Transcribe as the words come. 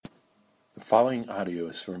The following audio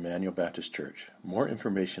is from Emmanuel Baptist Church. More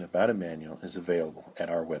information about Emmanuel is available at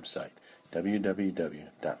our website,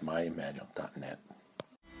 www.myemmanuel.net.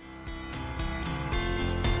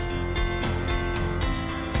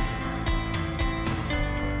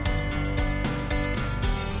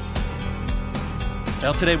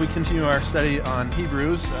 Well, today we continue our study on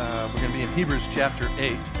Hebrews. We're going to be in Hebrews chapter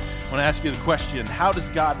 8. I want to ask you the question, how does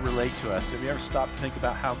God relate to us? Have you ever stopped to think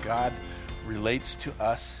about how God relates to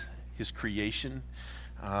us, His creation?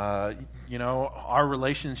 Our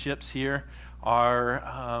relationships here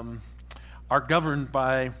are governed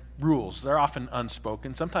by rules. They're often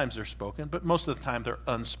unspoken. Sometimes they're spoken, but most of the time they're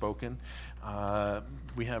unspoken.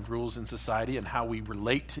 We have rules in society and how we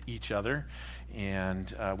relate to each other,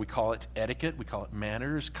 and we call it etiquette, we call it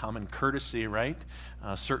manners, common courtesy, right?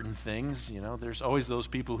 Certain things, there's always those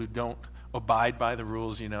people who don't abide by the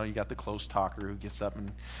rules. You got the close talker who gets up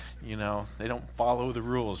and, they don't follow the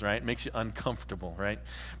rules, right? It makes you uncomfortable, right?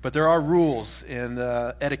 But there are rules and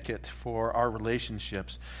etiquette for our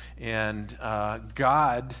relationships, and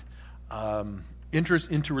God enters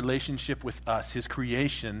into relationship with us, His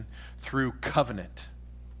creation, through covenant,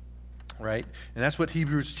 right? And that's what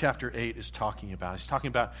Hebrews chapter 8 is talking about. He's talking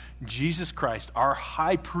about Jesus Christ, our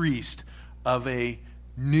high priest of a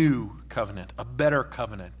new covenant, a better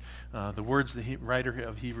covenant. The words the writer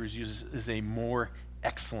of Hebrews uses is a more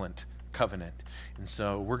excellent covenant. And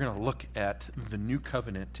so we're going to look at the new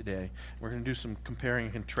covenant today. We're going to do some comparing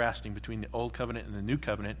and contrasting between the old covenant and the new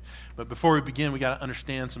covenant. But before we begin, we got to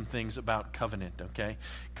understand some things about covenant, okay?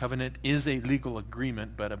 Covenant is a legal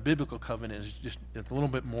agreement, but a biblical covenant is just a little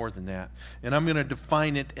bit more than that. And I'm going to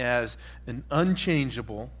define it as an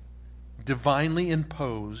unchangeable, divinely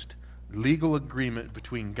imposed legal agreement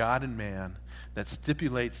between God and man that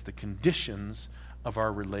stipulates the conditions of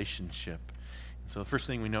our relationship. So the first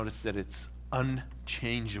thing we notice is that it's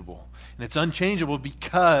unchangeable. And it's unchangeable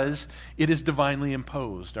because it is divinely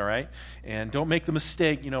imposed, all right? And don't make the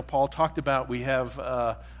mistake, Paul talked about we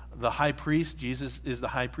have the high priest. Jesus is the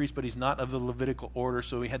high priest, but he's not of the Levitical order,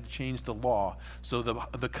 so he had to change the law. So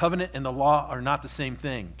the covenant and the law are not the same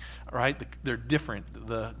thing, all right? They're different.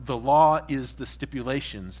 The law is the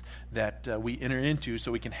stipulations that we enter into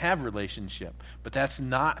so we can have relationship, but that's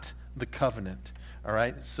not the covenant, all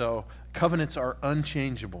right? So covenants are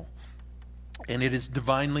unchangeable, and it is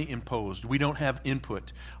divinely imposed. We don't have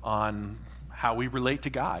input on how we relate to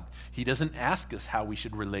God. He doesn't ask us how we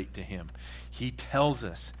should relate to Him. He tells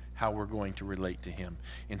us how we're going to relate to Him.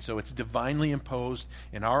 And so it's divinely imposed,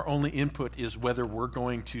 and our only input is whether we're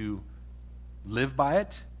going to live by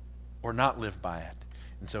it or not live by it.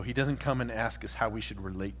 And so He doesn't come and ask us how we should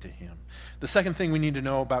relate to Him. The second thing we need to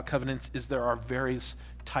know about covenants is there are various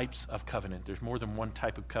types of covenant. There's more than one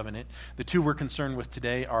type of covenant. The two we're concerned with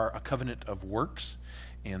today are a covenant of works,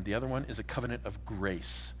 and the other one is a covenant of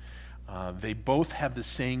grace. They both have the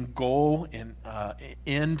same goal and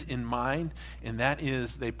end in mind, and that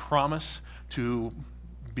is they promise to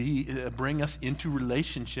bring us into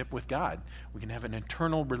relationship with God. We can have an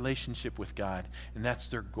eternal relationship with God, and that's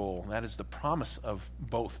their goal. That is the promise of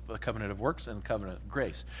both the covenant of works and the covenant of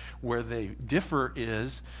grace. Where they differ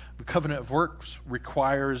is the covenant of works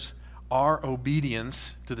requires our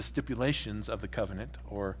obedience to the stipulations of the covenant,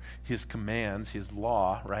 or His commands, His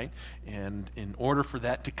law, right? And in order for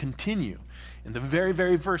that to continue, in the very,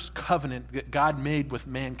 very first covenant that God made with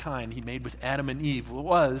mankind, He made with Adam and Eve,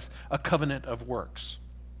 was a covenant of works.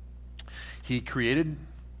 He created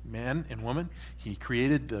man and woman. He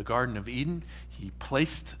created the Garden of Eden. He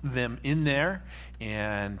placed them in there,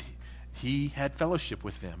 and He had fellowship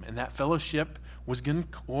with them. And that fellowship was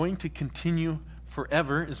going to continue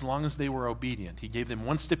forever as long as they were obedient. He gave them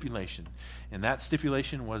one stipulation, and that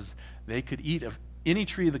stipulation was they could eat of any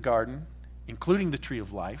tree of the garden, including the tree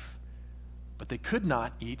of life, but they could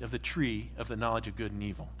not eat of the tree of the knowledge of good and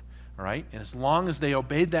evil. All right? And as long as they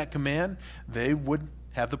obeyed that command, they would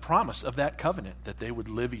have the promise of that covenant, that they would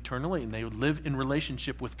live eternally and they would live in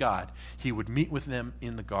relationship with God. He would meet with them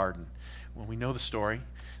in the garden. Well, we know the story.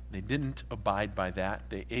 They didn't abide by that.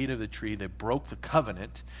 They ate of the tree. They broke the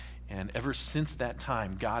covenant. And ever since that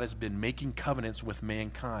time, God has been making covenants with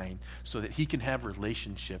mankind so that He can have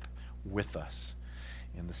relationship with us.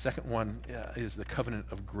 And the second one is the covenant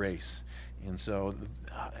of grace. And so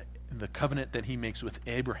the covenant that He makes with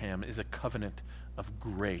Abraham is a covenant of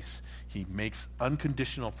grace. He makes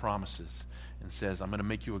unconditional promises and says, I'm going to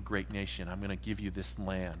make you a great nation. I'm going to give you this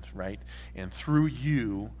land, right? And through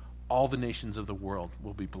you, all the nations of the world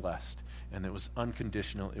will be blessed. And it was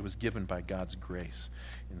unconditional. It was given by God's grace.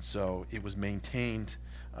 And so it was maintained.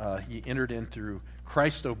 He entered in through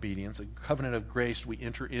Christ's obedience. A covenant of grace, we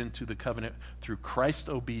enter into the covenant through Christ's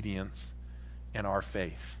obedience and our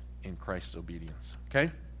faith in Christ's obedience.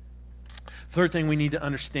 Okay? Third thing we need to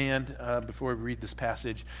understand before we read this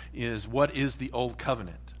passage is what is the Old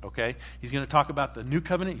Covenant, okay? He's going to talk about the New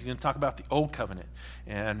Covenant. He's going to talk about the Old Covenant.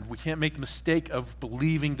 And we can't make the mistake of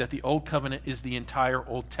believing that the Old Covenant is the entire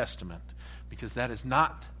Old Testament, because that is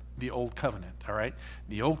not the Old Covenant, all right?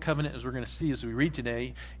 The Old Covenant, as we're going to see as we read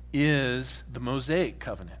today, is the Mosaic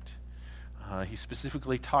Covenant. He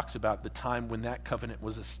specifically talks about the time when that covenant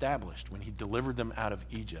was established, when he delivered them out of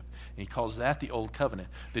Egypt. And he calls that the Old Covenant.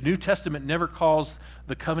 The New Testament never calls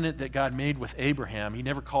the covenant that God made with Abraham, he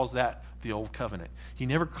never calls that the Old Covenant. He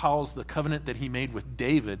never calls the covenant that he made with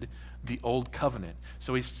David the Old Covenant.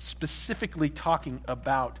 So he's specifically talking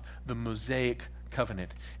about the Mosaic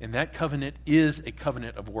Covenant. And that covenant is a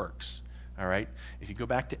covenant of works. All right? If you go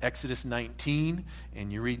back to Exodus 19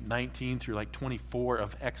 and you read 19 through like 24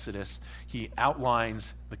 of Exodus, he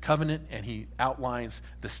outlines the covenant and he outlines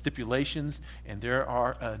the stipulations, and there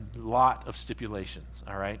are a lot of stipulations,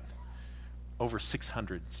 all right? Over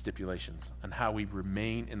 600 stipulations on how we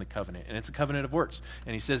remain in the covenant. And it's a covenant of works.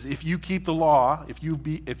 And he says, if you keep the law, if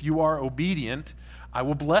you are obedient, I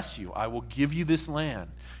will bless you. I will give you this land.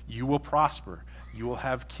 You will prosper. You will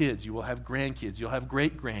have kids. You will have grandkids. You'll have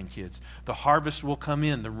great-grandkids. The harvest will come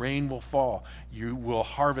in. The rain will fall. You will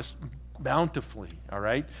harvest bountifully, all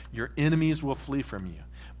right? Your enemies will flee from you.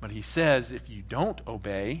 But he says if you don't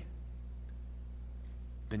obey,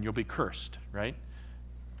 then you'll be cursed, right?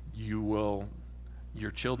 Your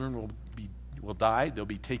children will die. They'll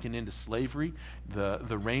be taken into slavery.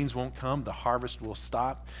 The rains won't come. The harvest will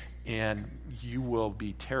stop. And you will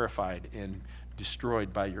be terrified and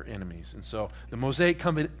destroyed by your enemies. And so the Mosaic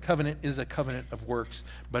covenant is a covenant of works,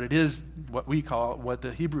 but it is what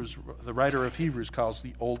the writer of Hebrews calls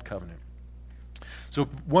the Old Covenant. So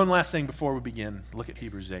one last thing before we begin, look at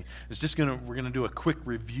Hebrews 8. We're going to do a quick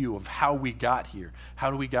review of how we got here. How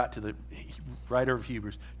do we got to the writer of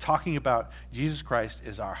Hebrews talking about Jesus Christ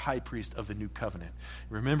as our high priest of the new covenant.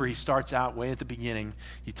 Remember, he starts out way at the beginning.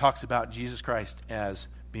 He talks about Jesus Christ as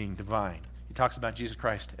being divine. He talks about Jesus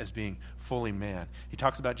Christ as being fully man. He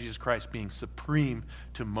talks about Jesus Christ being supreme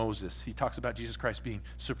to Moses. He talks about Jesus Christ being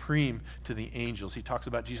supreme to the angels. He talks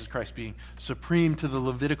about Jesus Christ being supreme to the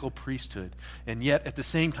Levitical priesthood. And yet, at the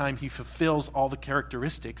same time, he fulfills all the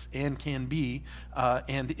characteristics and can be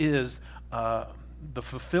and is the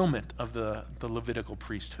fulfillment of the Levitical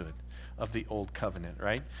priesthood of the Old Covenant,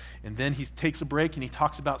 right? And then he takes a break and he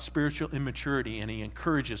talks about spiritual immaturity, and he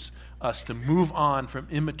encourages us to move on from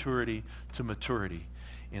immaturity to maturity.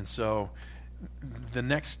 And so the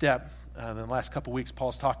next step, the last couple weeks,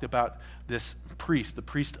 Paul's talked about this priest, the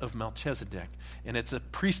priest of Melchizedek. And it's a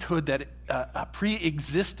priesthood that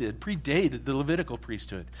predated the Levitical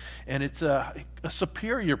priesthood. And it's a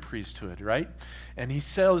superior priesthood, right? And he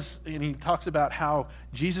says, and he talks about how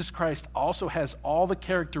Jesus Christ also has all the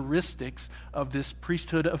characteristics of this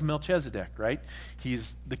priesthood of Melchizedek, right?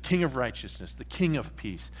 He's the king of righteousness, the king of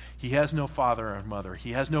peace. He has no father or mother.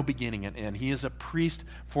 He has no beginning and end. He is a priest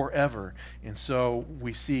forever. And so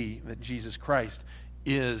we see that Jesus Christ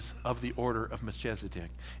is of the order of Melchizedek.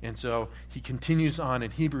 And so he continues on in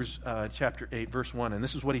Hebrews chapter 8, verse 1, and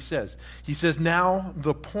this is what he says. He says, now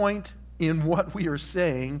the point in what we are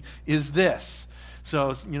saying is this.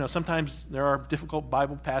 So, sometimes there are difficult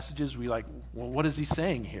Bible passages we like, well, what is he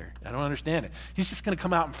saying here? I don't understand it. He's just going to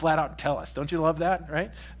come out and flat out tell us. Don't you love that,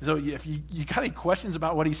 right? So if you got any questions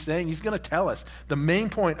about what he's saying, he's going to tell us. The main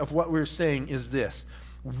point of what we're saying is this.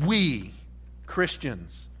 We,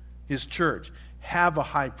 Christians, his church, have a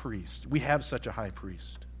high priest. We have such a high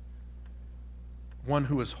priest. One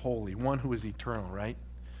who is holy, one who is eternal, right?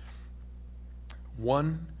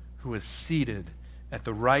 One who is seated at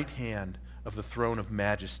the right hand of the throne of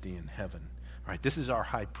majesty in heaven. All right, this is our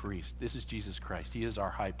high priest. This is Jesus Christ. He is our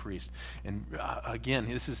high priest. And again,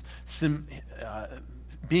 this is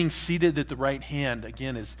being seated at the right hand,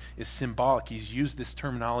 again, is symbolic. He's used this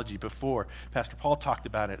terminology before. Pastor Paul talked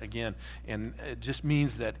about it again. And it just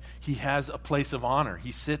means that he has a place of honor.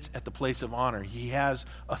 He sits at the place of honor. He has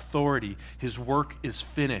authority. His work is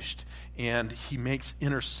finished. And he makes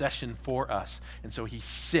intercession for us. And so he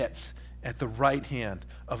sits at the right hand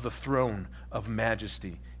of the throne of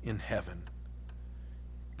majesty in heaven.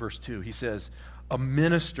 Verse 2, he says, a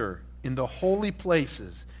minister in the holy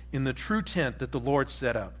places, in the true tent that the Lord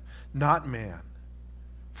set up, not man.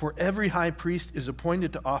 For every high priest is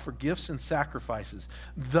appointed to offer gifts and sacrifices.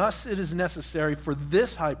 Thus it is necessary for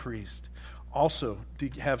this high priest also to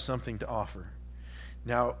have something to offer.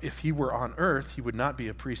 Now, if he were on earth, he would not be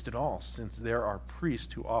a priest at all, since there are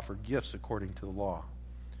priests who offer gifts according to the law.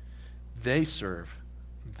 They serve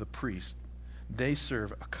the priest. they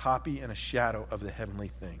serve a copy and a shadow of the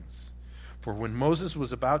heavenly things. For when Moses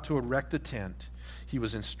was about to erect the tent, he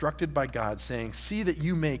was instructed by God, saying, see that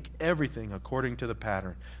you make everything according to the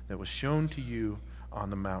pattern that was shown to you on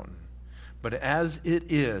the mountain. But as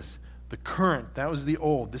it is, the current, that was the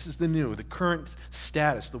old, this is the new, the current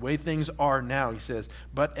status, the way things are now, he says,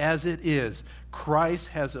 but as it is, Christ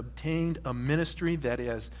has obtained a ministry that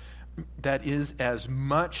is as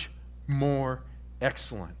much more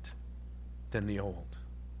excellent than the old.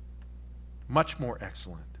 Much more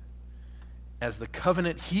excellent. As the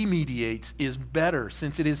covenant he mediates is better,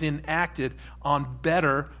 since it is enacted on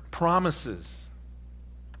better promises.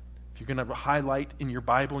 If you're going to highlight in your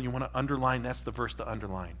Bible, you want to underline, that's the verse to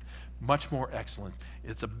underline. Much more excellent.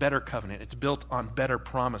 It's a better covenant. It's built on better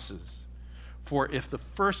promises. For if the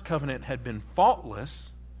first covenant had been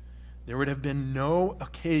faultless, there would have been no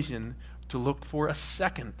occasion to look for a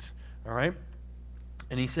second. All right?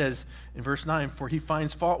 And he says in verse 9, for he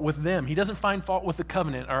finds fault with them. He doesn't find fault with the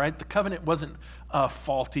covenant, all right? The covenant wasn't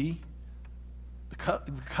faulty. The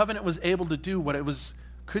covenant was able to do what it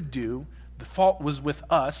could do. The fault was with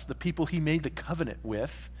us, the people he made the covenant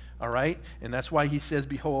with, all right? And that's why he says,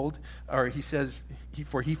 behold, or he says,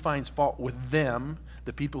 for he finds fault with them,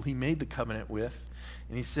 the people he made the covenant with.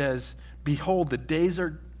 And he says, behold, the days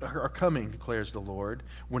are coming, declares the Lord,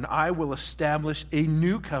 when I will establish a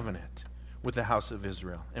new covenant with the house of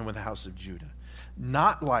Israel and with the house of Judah.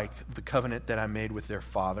 Not like the covenant that I made with their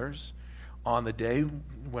fathers on the day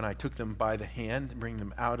when I took them by the hand and bring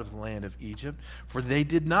them out of the land of Egypt, for they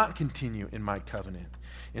did not continue in my covenant.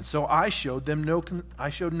 And so I showed no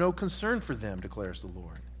concern for them, declares the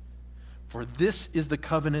Lord. For this is the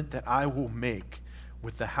covenant that I will make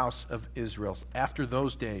with the house of Israel after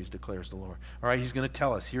those days, declares the Lord. All right, he's going to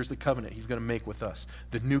tell us, here's the covenant he's going to make with us,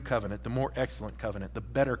 the new covenant, the more excellent covenant, the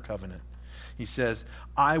better covenant. He says,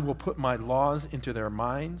 I will put my laws into their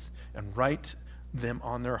minds and write them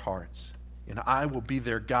on their hearts. And I will be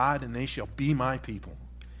their God, and they shall be my people.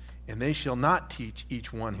 And they shall not teach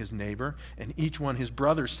each one his neighbor and each one his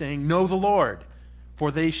brother, saying, know the Lord,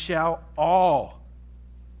 for they shall all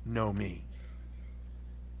know me,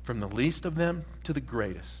 from the least of them to the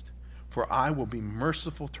greatest. For I will be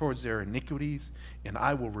merciful towards their iniquities, and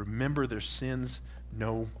I will remember their sins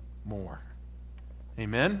no more.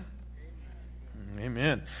 Amen?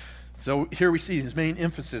 Amen. So here we see his main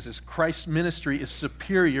emphasis is Christ's ministry is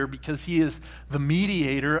superior because he is the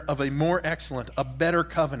mediator of a more excellent, a better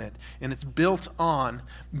covenant, and it's built on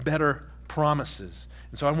better promises.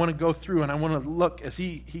 And so I want to go through and I want to look as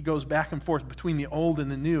he goes back and forth between the old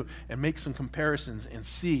and the new and make some comparisons and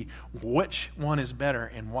see which one is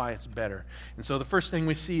better and why it's better. And so the first thing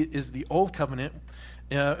we see is the old covenant.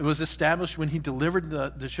 It was established when he delivered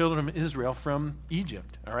the children of Israel from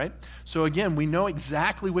Egypt, all right? So again, we know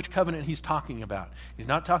exactly which covenant he's talking about. He's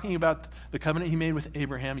not talking about the covenant he made with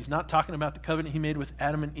Abraham. He's not talking about the covenant he made with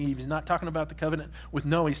Adam and Eve. He's not talking about the covenant with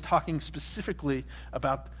Noah. He's talking specifically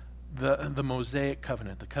about the Mosaic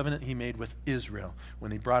covenant, the covenant he made with Israel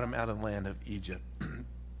when he brought him out of the land of Egypt.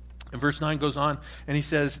 And verse 9 goes on, and he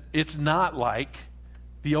says, it's not like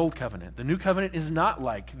the old covenant. The new covenant is not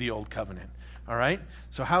like the old covenant. All right?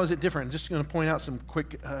 So how is it different? I'm just going to point out some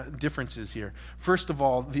quick differences here. First of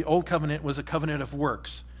all, the old covenant was a covenant of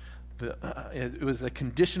works. It was a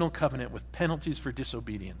conditional covenant with penalties for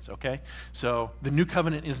disobedience, okay? So the new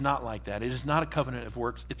covenant is not like that. It is not a covenant of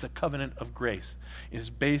works. It's a covenant of grace. It is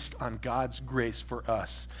based on God's grace for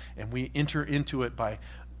us. And we enter into it by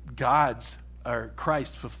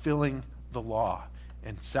Christ fulfilling the law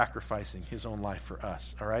and sacrificing his own life for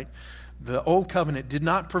us, all right? The old covenant did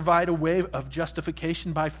not provide a way of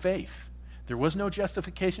justification by faith. There was no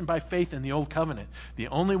justification by faith in the old covenant. The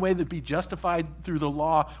only way to be justified through the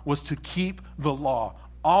law was to keep the law,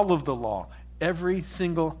 all of the law, every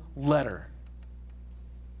single letter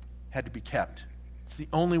had to be kept. It's the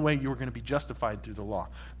only way you were going to be justified through the law.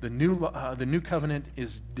 The new covenant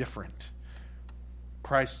is different.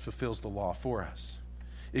 Christ fulfills the law for us.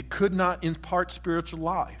 It could not impart spiritual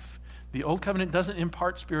life. The old covenant doesn't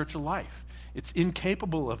impart spiritual life. It's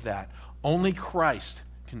incapable of that. Only Christ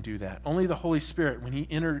can do that. Only the Holy Spirit, when he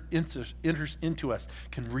enters into us,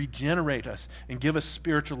 can regenerate us and give us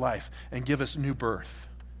spiritual life and give us new birth.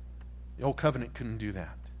 The old covenant couldn't do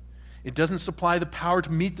that. It doesn't supply the power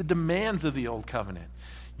to meet the demands of the old covenant.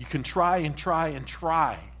 You can try and try and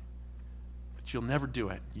try, but you'll never do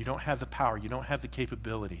it. You don't have the power. You don't have the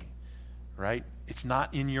capability, right? It's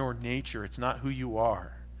not in your nature. It's not who you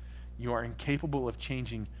are. You are incapable of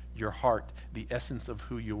changing your heart, the essence of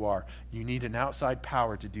who you are. You need an outside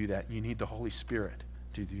power to do that. You need the Holy Spirit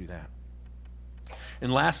to do that.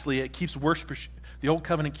 And lastly, it keeps The old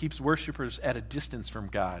covenant keeps worshipers at a distance from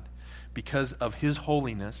God because of his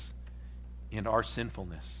holiness and our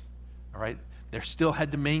sinfulness. All right? There still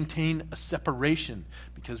had to maintain a separation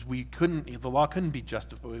because the law couldn't be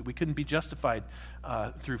justified. We couldn't be justified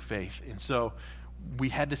through faith. And so we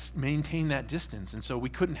had to maintain that distance. And so we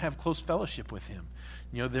couldn't have close fellowship with him.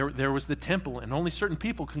 You know, there was the temple, and only certain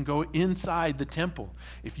people can go inside the temple.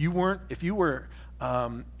 If you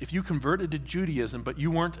converted to Judaism, but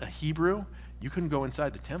you weren't a Hebrew, you couldn't go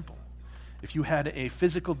inside the temple. If you had a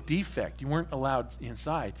physical defect, you weren't allowed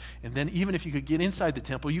inside. And then even if you could get inside the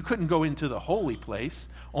temple, you couldn't go into the holy place.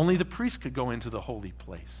 Only the priest could go into the holy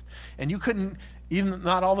place. And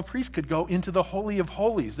not all the priests could go into the Holy of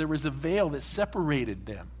Holies. There was a veil that separated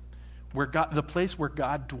them. The place where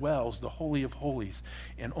God dwells, the Holy of Holies.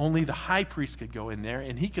 And only the high priest could go in there,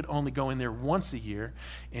 and he could only go in there once a year,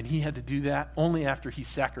 and he had to do that only after he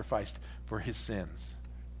sacrificed for his sins.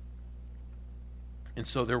 And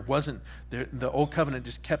so the old covenant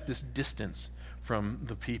just kept this distance from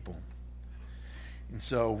the people. And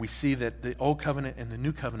so we see that the old covenant and the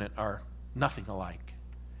new covenant are nothing alike.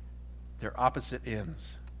 They're opposite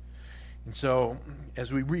ends. And so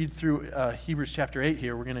as we read through Hebrews chapter 8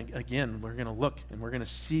 here, we're going to look and we're going to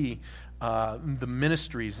see the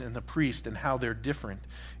ministries and the priest and how they're different.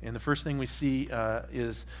 And the first thing we see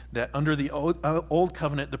is that under the old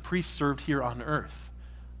covenant, the priest served here on earth.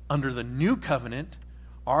 Under the new covenant,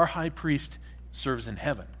 our high priest serves in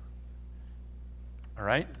heaven. All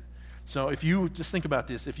right? So if you just think about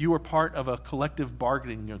this, if you were part of a collective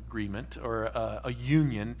bargaining agreement or a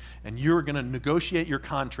union and you're going to negotiate your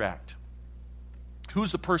contract,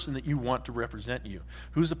 who's the person that you want to represent you?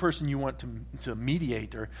 Who's the person you want to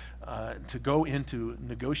mediate or to go into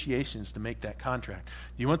negotiations to make that contract?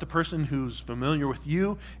 Do you want the person who's familiar with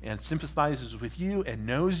you and sympathizes with you and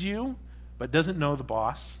knows you but doesn't know the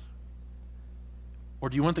boss? Or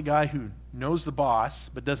do you want the guy who knows the boss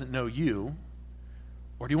but doesn't know you?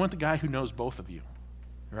 Or do you want the guy who knows both of you?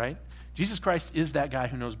 Right? Jesus Christ is that guy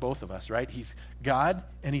who knows both of us, right? He's God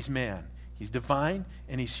and he's man. He's divine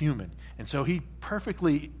and he's human. And so he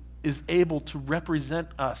perfectly is able to represent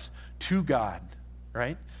us to God,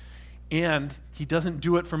 right? And he doesn't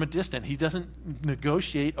do it from a distance. He doesn't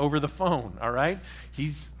negotiate over the phone, all right?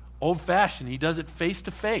 He's old-fashioned. He does it face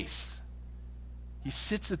to face. He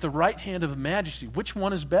sits at the right hand of majesty. Which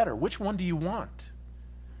one is better? Which one do you want?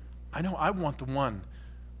 I know I want the one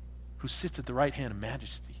who sits at the right hand of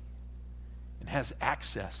majesty and has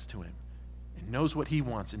access to him and knows what he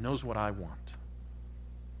wants and knows what I want.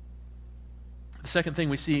 The second thing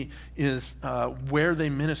we see is where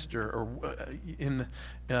they minister, or in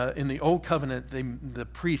the old covenant, the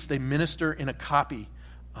priests, they minister in a copy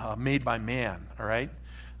made by man, all right?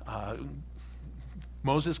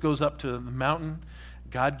 Moses goes up to the mountain.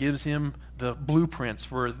 God gives him the blueprints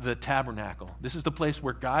for the tabernacle. This is the place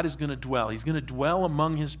where God is going to dwell. He's going to dwell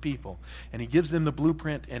among his people. And he gives them the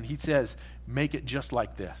blueprint, and he says, make it just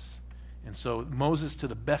like this. And so Moses, to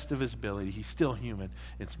the best of his ability, he's still human.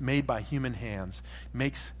 It's made by human hands,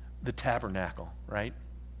 makes the tabernacle, right?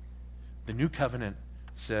 The new covenant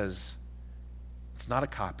says, it's not a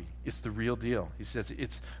copy. It's the real deal. He says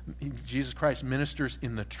Jesus Christ ministers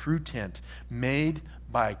in the true tent made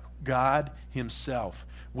by God himself.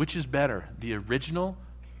 Which is better, the original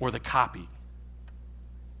or the copy?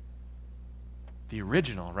 The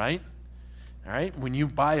original, right? All right? When you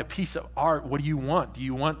buy a piece of art, what do you want? Do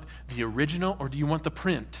you want the original or do you want the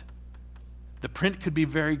print? The print could be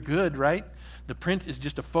very good, right? The print is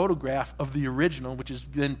just a photograph of the original, which is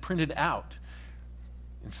then printed out.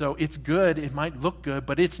 And so it's good, it might look good,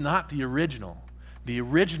 but it's not the original. The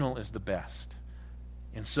original is the best.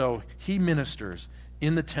 And so he ministers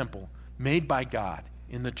in the temple made by God,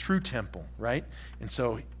 in the true temple, right? And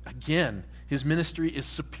so, again, his ministry is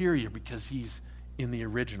superior because he's in the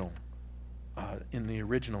original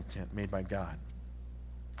tent made by God.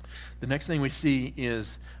 The next thing we see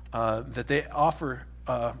is that they offer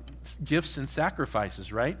gifts and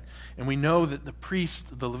sacrifices, right? And we know that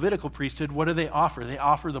the Levitical priesthood, what do they offer? They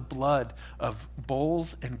offer the blood of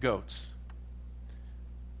bulls and goats.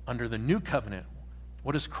 Under the new covenant,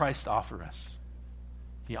 what does Christ offer us?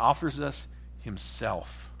 He offers us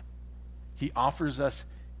himself. He offers us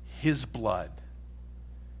his blood.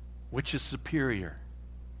 Which is superior?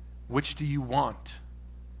 Which do you want?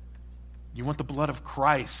 You want the blood of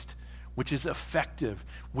Christ, which is effective,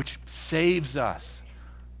 which saves us.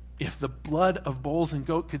 If the blood of bulls and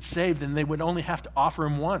goat could save, then they would only have to offer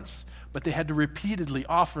him once, but they had to repeatedly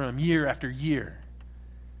offer him year after year.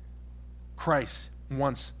 Christ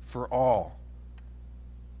once for all.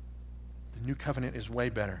 The new covenant is way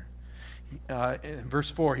better. In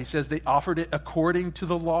verse 4, he says they offered it according to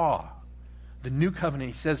the law. The new covenant,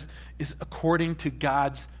 he says, is according to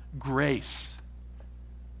God's grace.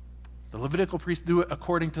 The Levitical priests do it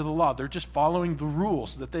according to the law. They're just following the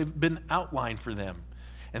rules that they've been outlined for them.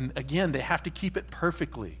 And again, they have to keep it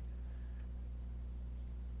perfectly.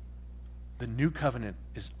 The new covenant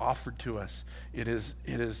is offered to us. It is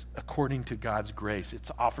according to God's grace.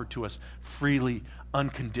 It's offered to us freely,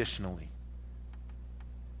 unconditionally.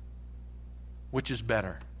 Which is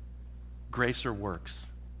better, grace or works?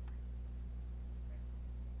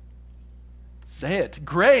 Say it.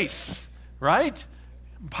 Grace, right?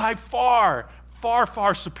 By far, far,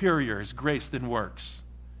 far superior is grace than works.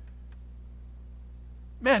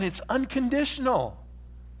 Man, it's unconditional.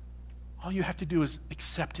 All you have to do is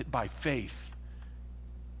accept it by faith.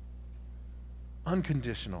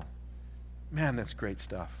 Unconditional. Man, that's great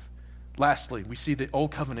stuff. Lastly, we see the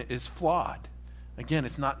old covenant is flawed. Again,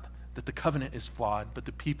 it's not that the covenant is flawed, but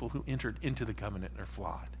the people who entered into the covenant are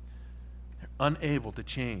flawed. They're unable to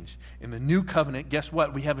change. In the new covenant, guess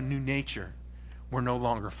what? We have a new nature. We're no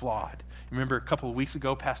longer flawed. Remember a couple of weeks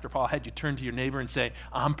ago, Pastor Paul had you turn to your neighbor and say,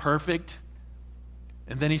 I'm perfect.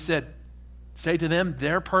 And then he said, say to them,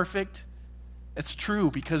 they're perfect. It's true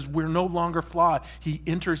because we're no longer flawed. He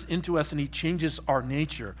enters into us and he changes our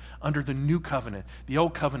nature under the new covenant. The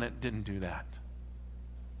old covenant didn't do that.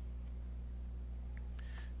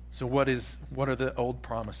 So what are the old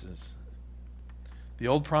promises? The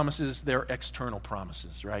old promises, they're external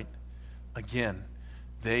promises, right? Again,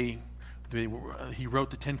 he wrote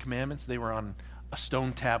the 10 Commandments. They were on a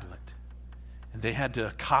stone tablet. And they had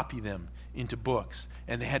to copy them into books.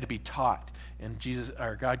 And they had to be taught. And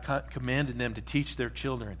God commanded them to teach their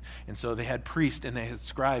children. And so they had priests and they had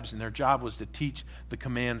scribes, and their job was to teach the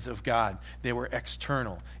commands of God. They were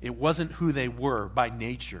external. It wasn't who they were by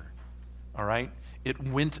nature, all right? It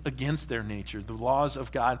went against their nature. The laws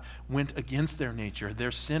of God went against their nature.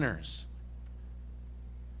 They're sinners.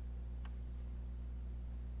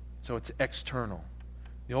 So it's external.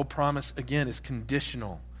 The old promise, again, is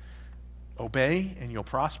conditional. Obey and you'll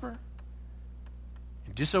prosper.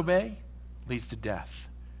 And disobey leads to death.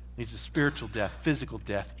 Leads to spiritual death, physical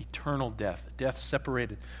death, eternal death. Death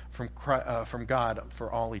separated from God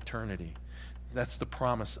for all eternity. That's the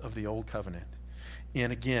promise of the old covenant.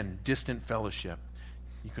 And again, distant fellowship.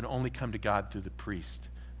 You can only come to God through the priest,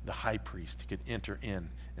 the high priest. You could enter in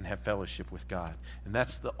and have fellowship with God. And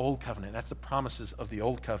that's the old covenant. That's the promises of the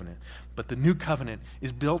old covenant. But the new covenant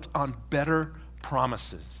is built on better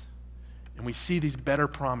promises. And we see these better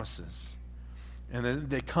promises. And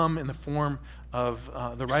they come in the form of,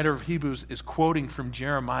 the writer of Hebrews is quoting from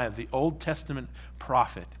Jeremiah, the Old Testament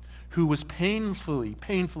prophet, who was painfully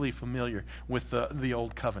familiar with the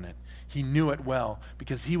old covenant. He knew it well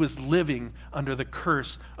because he was living under the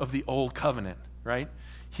curse of the old covenant, right?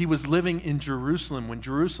 He was living in Jerusalem when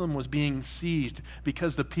Jerusalem was being sieged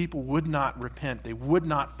because the people would not repent. They would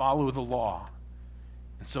not follow the law.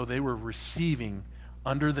 And so they were receiving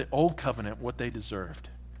under the old covenant what they deserved.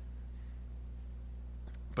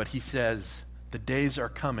 But he says, the days are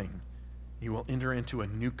coming. You will enter into a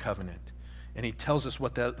new covenant. And he tells us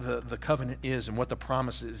what the covenant is and what the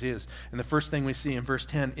promises is. And the first thing we see in verse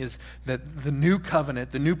 10 is that the new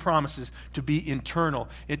covenant, the new promises to be internal.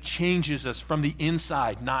 It changes us from the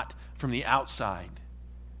inside, not from the outside.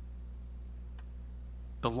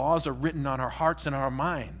 The laws are written on our hearts and our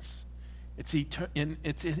minds. It's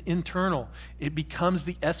internal. It becomes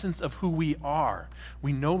the essence of who we are.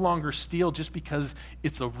 We no longer steal just because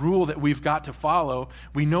it's a rule that we've got to follow.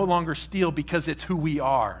 We no longer steal because it's who we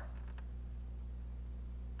are.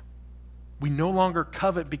 We no longer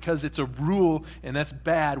covet because it's a rule and that's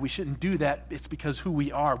bad. We shouldn't do that. It's because who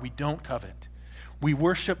we are. We don't covet. We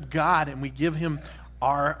worship God and we give him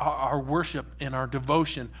our worship and our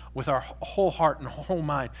devotion with our whole heart and whole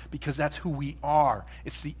mind because that's who we are.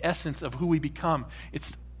 It's the essence of who we become.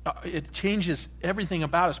 It changes everything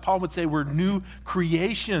about us. Paul would say we're new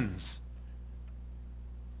creations.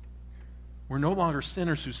 We're no longer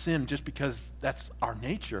sinners who sin just because that's our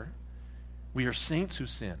nature. We are saints who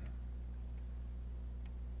sin.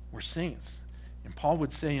 We're saints. And Paul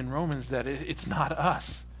would say in Romans that it's not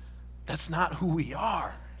us. That's not who we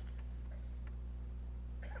are.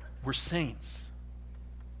 We're saints.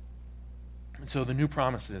 And so the new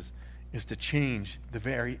promise is to change the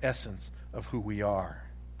very essence of who we are.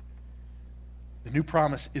 The new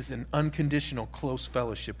promise is an unconditional close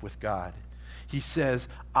fellowship with God. He says,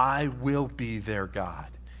 I will be their God,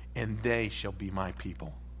 and they shall be my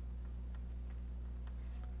people.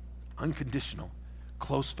 Unconditional,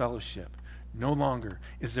 close fellowship. No longer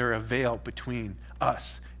is there a veil between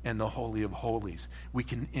us and the Holy of Holies. We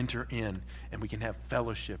can enter in and we can have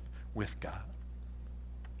fellowship with God.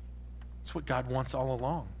 It's what God wants all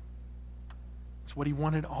along. It's what he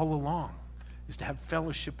wanted all along, is to have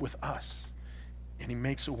fellowship with us. And he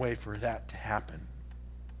makes a way for that to happen.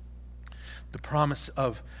 The promise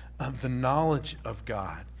of the knowledge of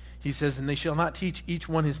God. He says, and they shall not teach each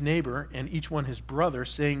one his neighbor and each one his brother,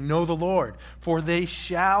 saying, know the Lord, for they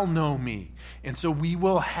shall know me. And so we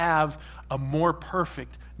will have a more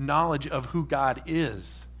perfect knowledge of who God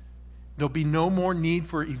is. There'll be no more need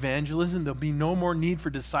for evangelism. There'll be no more need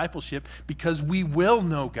for discipleship because we will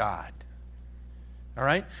know God. All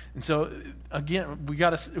right? And so, again, I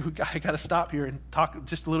got to stop here and talk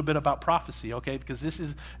just a little bit about prophecy, okay? Because this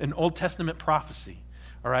is an Old Testament prophecy,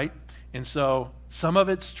 all right? And so some of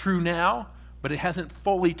it's true now, but it hasn't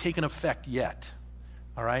fully taken effect yet,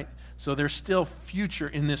 all right? So there's still future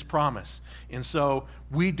in this promise. And so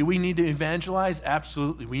do we need to evangelize?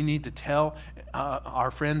 Absolutely. We need to tell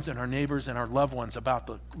our friends and our neighbors and our loved ones about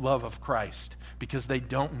the love of Christ because they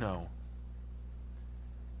don't know.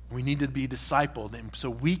 We need to be discipled and so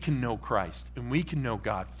we can know Christ and we can know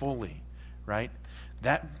God fully, right?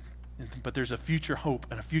 But there's a future hope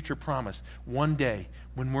and a future promise. One day,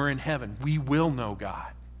 when we're in heaven, we will know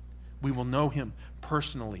God. We will know him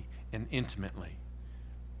personally and intimately.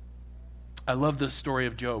 I love the story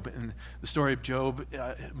of Job. And the story of Job,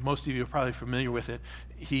 most of you are probably familiar with it.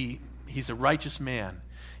 He's a righteous man,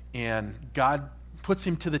 and God puts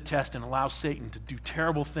him to the test and allows Satan to do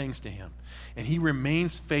terrible things to him. And he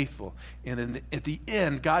remains faithful. And then at the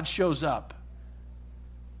end, God shows up,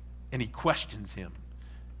 and he questions him.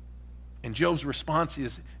 And Job's response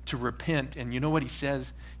is to repent. And you know what he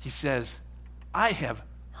says? He says, I have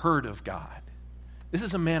heard of God. This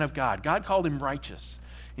is a man of God. God called him righteous.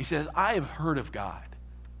 He says, I have heard of God,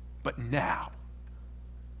 but now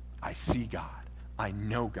I see God. I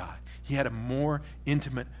know God. He had a more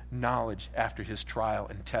intimate knowledge after his trial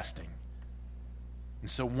and testing. And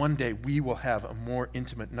so one day we will have a more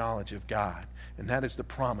intimate knowledge of God. And that is the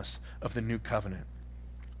promise of the new covenant.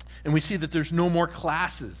 And we see that there's no more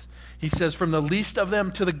classes. He says, from the least of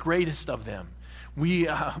them to the greatest of them. We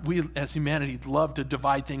as humanity love to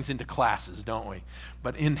divide things into classes, don't we?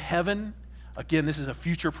 But in heaven, again, this is a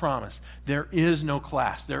future promise. There is no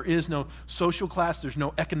class. There is no social class. There's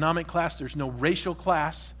no economic class. There's no racial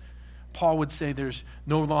class. Paul would say there's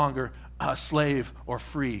no longer slave or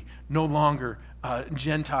free, no longer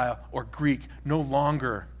Gentile or Greek, no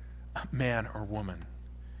longer man or woman.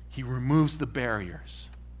 He removes the barriers.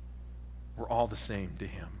 We're all the same to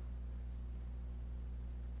him.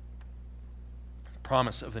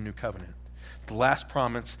 Promise of the new covenant. The last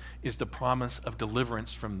promise is the promise of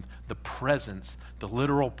deliverance from the presence, the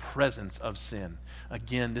literal presence of sin.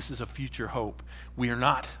 Again, this is a future hope. We are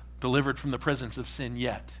not delivered from the presence of sin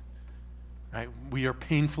yet. Right? We are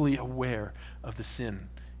painfully aware of the sin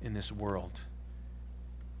in this world.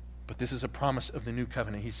 But this is a promise of the new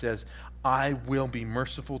covenant. He says, I will be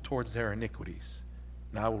merciful towards their iniquities,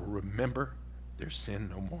 and I will remember their sin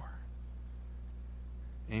no more.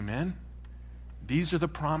 Amen? These are the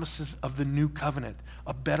promises of the new covenant,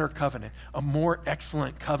 a better covenant, a more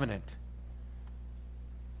excellent covenant.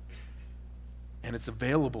 And it's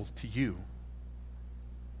available to you.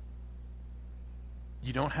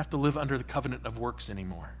 You don't have to live under the covenant of works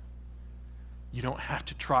anymore. You don't have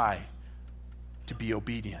to try to be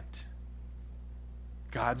obedient.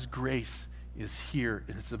 God's grace is here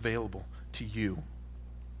and it's available to you.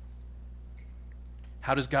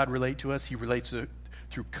 How does God relate to us? He relates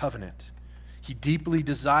through covenant. He deeply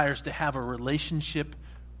desires to have a relationship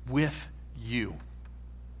with you.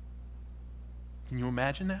 Can you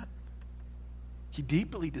imagine that? He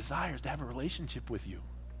deeply desires to have a relationship with you.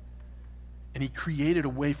 And he created a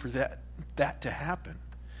way for that to happen.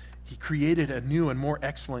 He created a new and more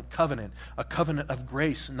excellent covenant, a covenant of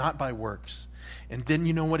grace, not by works. And then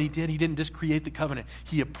you know what he did? He didn't just create the covenant.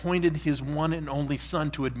 He appointed his one and only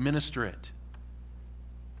Son to administer it,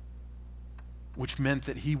 which meant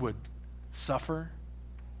that he would suffer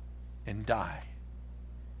and die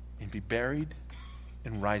and be buried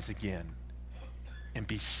and rise again and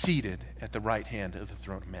be seated at the right hand of the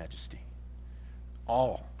throne of majesty.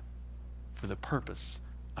 All for the purpose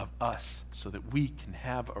of us so that we can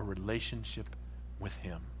have a relationship with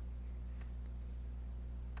him.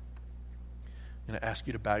 I'm going to ask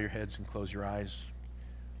you to bow your heads and close your eyes.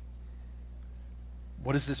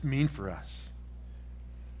 What does this mean for us?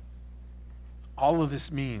 All of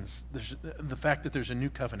this means, the fact that there's a new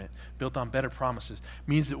covenant built on better promises,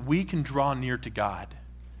 means that we can draw near to God.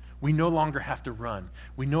 We no longer have to run.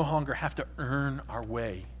 We no longer have to earn our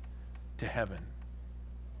way to heaven.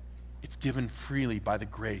 It's given freely by the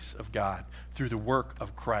grace of God through the work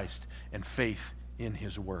of Christ and faith in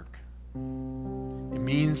his work. It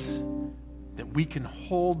means that we can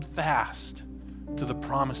hold fast to the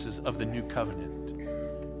promises of the new covenant.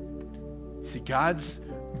 See, God's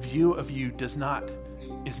view of you is not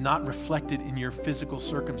reflected in your physical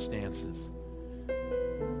circumstances.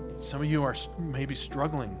 Some of you are maybe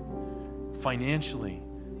struggling financially,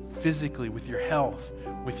 physically, with your health,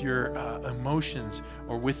 with your emotions,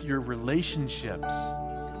 or with your relationships.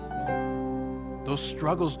 Those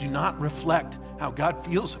struggles do not reflect how God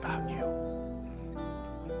feels about you.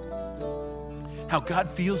 How God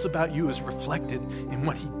feels about you is reflected in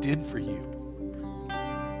what he did for you,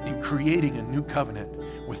 in creating a new covenant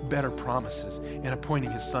with better promises and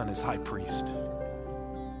appointing his son as high priest.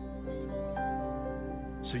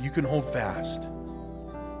 So you can hold fast,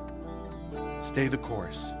 stay the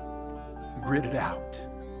course, grit it out,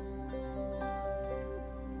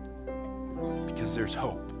 because there's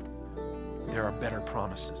hope. There are better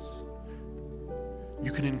promises.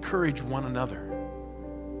 You can encourage one another.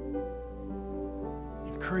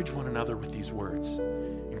 Encourage one another with these words.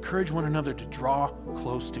 Encourage one another to draw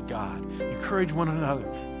close to God. Encourage one another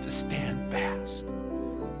to stand fast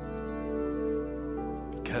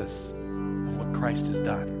because of what Christ has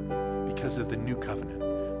done, because of the new covenant,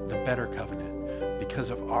 the better covenant, because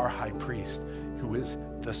of our high priest, who is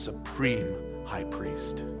the supreme high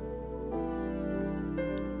priest.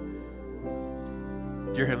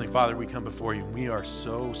 Dear Heavenly Father, we come before you, and we are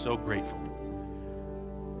so, so grateful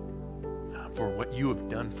for what you have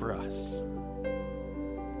done for us.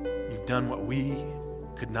 You've done what we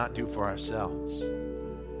could not do for ourselves.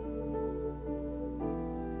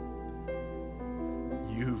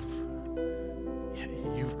 You've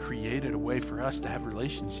created a way for us to have a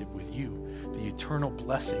relationship with you, the eternal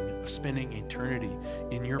blessing of spending eternity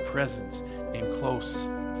in your presence in close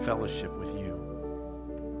fellowship with you.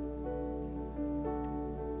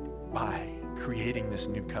 By creating this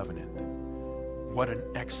new covenant. What an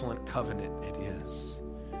excellent covenant it is.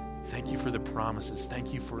 Thank you for the promises.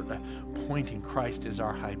 Thank you for appointing Christ as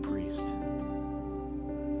our high priest.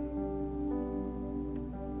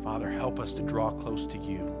 Father, help us to draw close to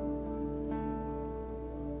you.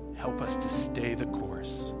 Help us to stay the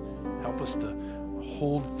course. Help us to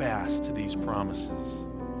hold fast to these promises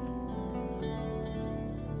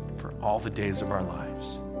for all the days of our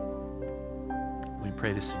lives. We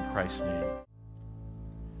pray this in Christ's name.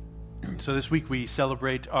 So this week we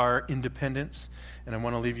celebrate our independence, and I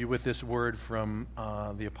want to leave you with this word from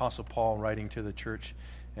the Apostle Paul writing to the church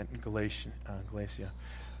at Galatia.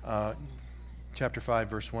 Chapter 5,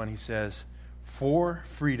 verse 1, he says, "For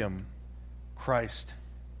freedom Christ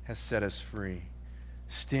has set us free.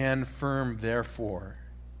 Stand firm, therefore,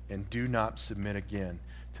 and do not submit again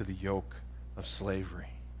to the yoke of slavery."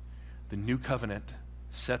 The new covenant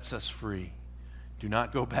sets us free. Do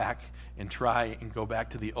not go back and try and go back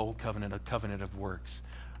to the old covenant, a covenant of works.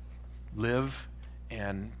 Live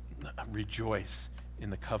and rejoice in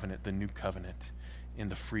the covenant, the new covenant, in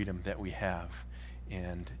the freedom that we have.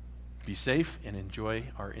 And be safe and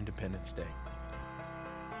enjoy our Independence Day.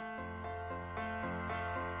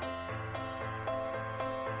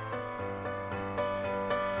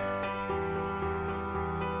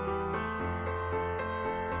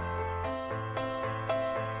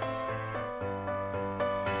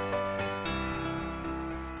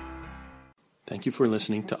 Thank you for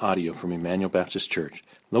listening to audio from Emmanuel Baptist Church,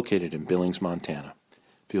 located in Billings, Montana.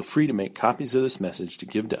 Feel free to make copies of this message to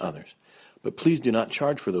give to others, but please do not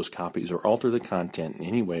charge for those copies or alter the content in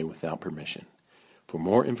any way without permission. For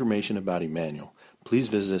more information about Emmanuel, please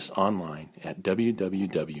visit us online at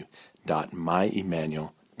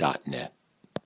www.myemmanuel.net.